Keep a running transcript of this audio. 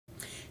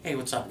Hey,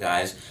 what's up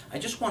guys? I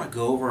just want to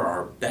go over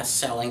our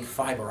best-selling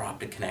fiber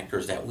optic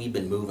connectors that we've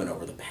been moving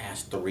over the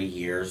past 3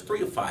 years, 3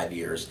 to 5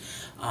 years.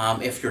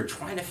 If you're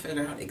trying to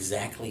figure out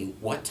exactly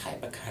what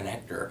type of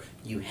connector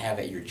you have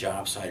at your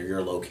job site or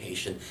your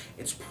location,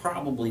 it's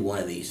probably one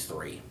of these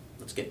three.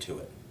 Let's get to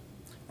it.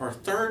 Our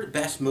third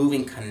best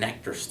moving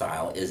connector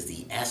style is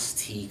the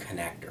ST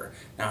connector.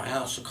 Now I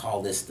also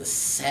call this the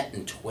set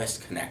and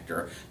twist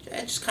connector.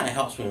 It just kind of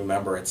helps me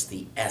remember it's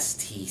the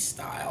ST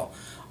style.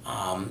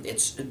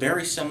 It's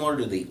very similar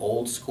to the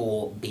old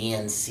school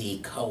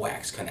BNC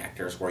coax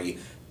connectors where you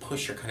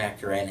push your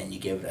connector in and you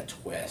give it a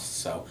twist.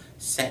 So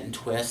set and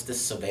twist, this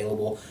is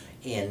available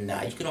in,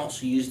 you can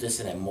also use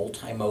this in a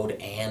multi-mode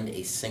and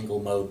a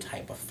single mode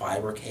type of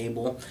fiber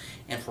cable.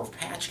 And for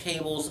patch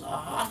cables,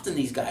 often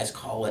these guys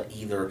call it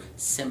either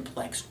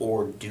simplex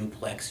or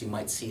duplex. You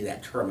might see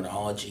that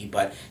terminology,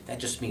 but that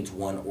just means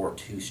one or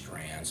two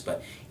strands.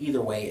 But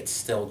either way, it's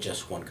still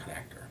just one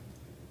connector.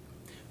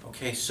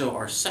 Okay, so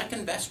our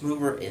second best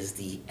mover is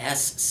the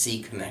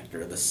SC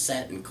connector, the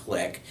set and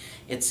click.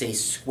 It's a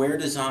square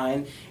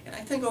design, and I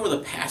think over the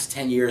past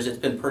 10 years it's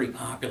been pretty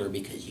popular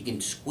because you can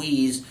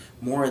squeeze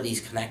more of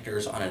these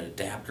connectors on an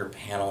adapter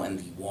panel in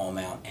the wall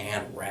mount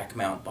and rack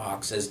mount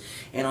boxes.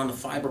 And on the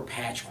fiber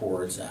patch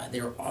cords,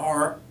 there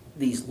are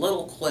these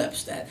little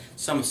clips that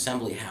some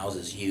assembly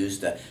houses use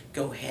to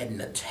go ahead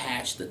and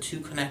attach the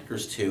two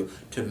connectors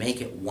to make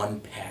it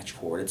one patch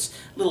cord. It's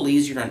a little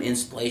easier on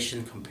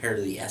installation compared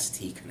to the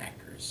ST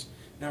connectors.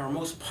 Now, our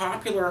most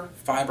popular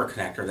fiber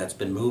connector that's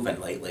been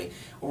moving lately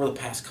over the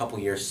past couple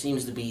years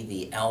seems to be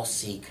the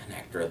LC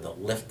connector, the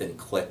lift and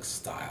click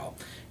style.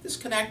 This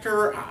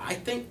connector, I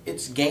think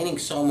it's gaining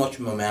so much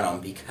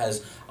momentum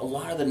because a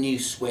lot of the new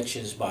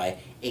switches by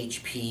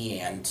HP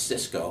and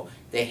Cisco,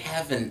 they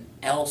have an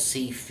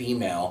LC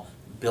female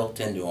built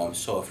into them.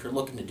 So if you're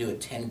looking to do a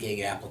 10 gig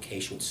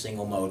application with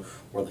single mode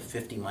or the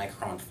 50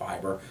 micron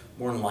fiber,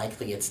 more than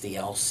likely it's the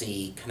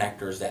LC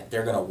connectors that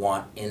they're going to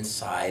want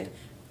inside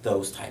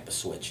those type of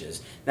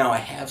switches. Now I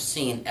have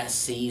seen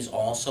SCs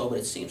also, but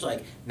it seems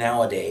like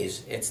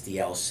nowadays it's the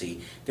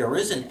LC. There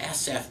is an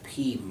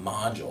SFP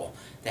module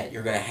that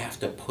you're going to have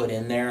to put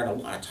in there, and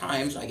a lot of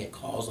times I get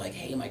calls like,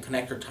 hey, my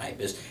connector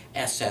type is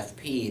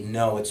SFP.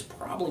 No, it's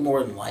probably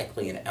more than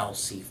likely an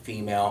LC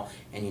female,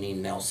 and you need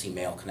an LC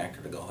male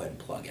connector to go ahead and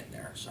plug in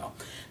there. So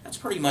that's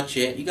pretty much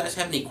it. You guys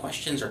have any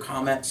questions or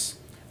comments?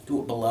 Do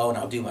it below and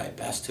I'll do my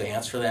best to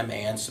answer them,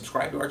 and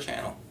subscribe to our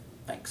channel.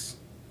 Thanks.